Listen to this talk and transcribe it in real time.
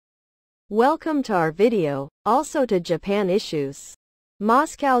Welcome to our video, also to Japan issues.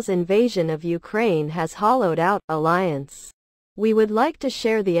 Moscow's invasion of Ukraine has hollowed out alliance. We would like to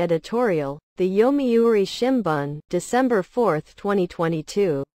share the editorial, the Yomiuri Shimbun, December 4,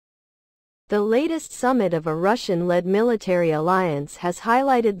 2022. The latest summit of a Russian-led military alliance has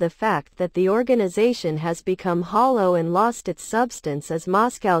highlighted the fact that the organization has become hollow and lost its substance as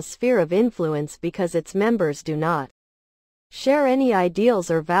Moscow's sphere of influence because its members do not share any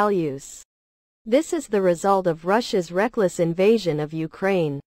ideals or values. This is the result of Russia's reckless invasion of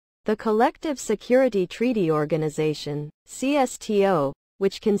Ukraine. The Collective Security Treaty Organization, CSTO,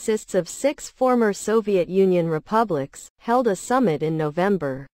 which consists of 6 former Soviet Union republics, held a summit in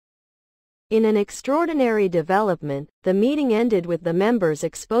November. In an extraordinary development, the meeting ended with the members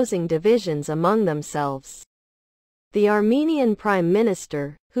exposing divisions among themselves. The Armenian Prime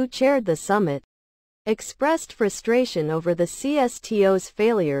Minister, who chaired the summit, expressed frustration over the CSTO's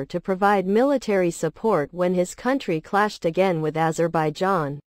failure to provide military support when his country clashed again with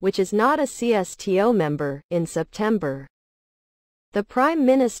Azerbaijan, which is not a CSTO member, in September. The Prime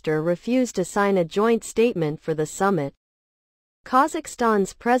Minister refused to sign a joint statement for the summit.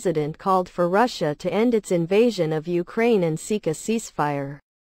 Kazakhstan's president called for Russia to end its invasion of Ukraine and seek a ceasefire.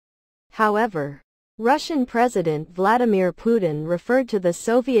 However, Russian President Vladimir Putin referred to the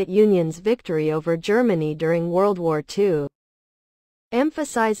Soviet Union's victory over Germany during World War II,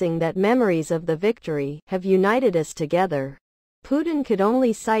 emphasizing that memories of the victory have united us together. Putin could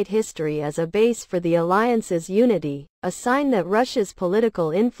only cite history as a base for the alliance's unity, a sign that Russia's political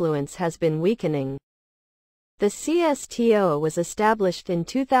influence has been weakening. The CSTO was established in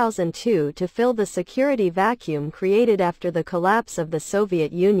 2002 to fill the security vacuum created after the collapse of the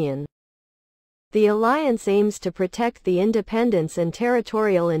Soviet Union. The alliance aims to protect the independence and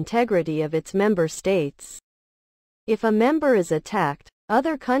territorial integrity of its member states. If a member is attacked,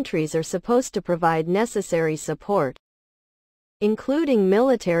 other countries are supposed to provide necessary support, including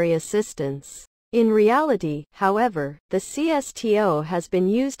military assistance. In reality, however, the CSTO has been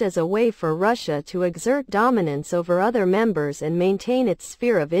used as a way for Russia to exert dominance over other members and maintain its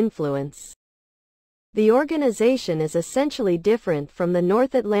sphere of influence. The organization is essentially different from the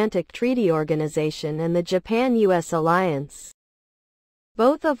North Atlantic Treaty Organization and the Japan-US alliance,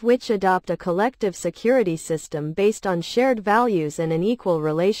 both of which adopt a collective security system based on shared values and an equal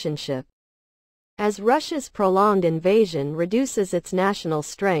relationship. As Russia's prolonged invasion reduces its national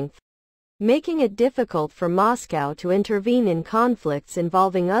strength, making it difficult for Moscow to intervene in conflicts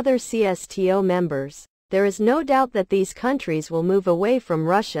involving other CSTO members, there is no doubt that these countries will move away from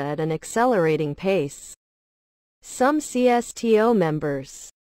Russia at an accelerating pace. Some CSTO members,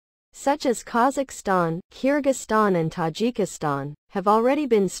 such as Kazakhstan, Kyrgyzstan and Tajikistan, have already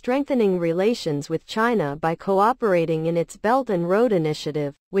been strengthening relations with China by cooperating in its Belt and Road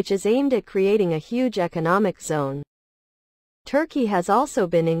Initiative, which is aimed at creating a huge economic zone. Turkey has also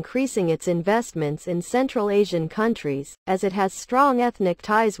been increasing its investments in Central Asian countries, as it has strong ethnic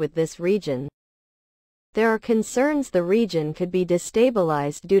ties with this region. There are concerns the region could be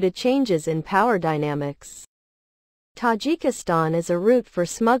destabilized due to changes in power dynamics. Tajikistan is a route for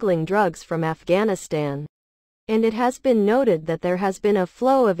smuggling drugs from Afghanistan, and it has been noted that there has been a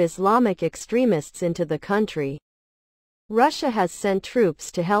flow of Islamic extremists into the country. Russia has sent troops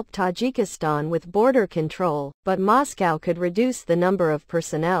to help Tajikistan with border control, but Moscow could reduce the number of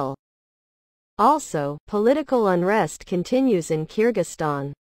personnel. Also, political unrest continues in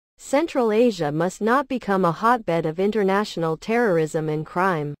Kyrgyzstan. Central Asia must not become a hotbed of international terrorism and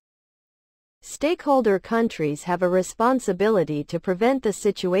crime. Stakeholder countries have a responsibility to prevent the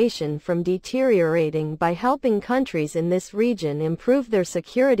situation from deteriorating by helping countries in this region improve their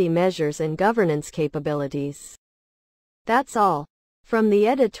security measures and governance capabilities. That's all. From the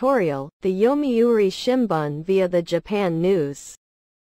editorial, the Yomiuri Shimbun via the Japan News.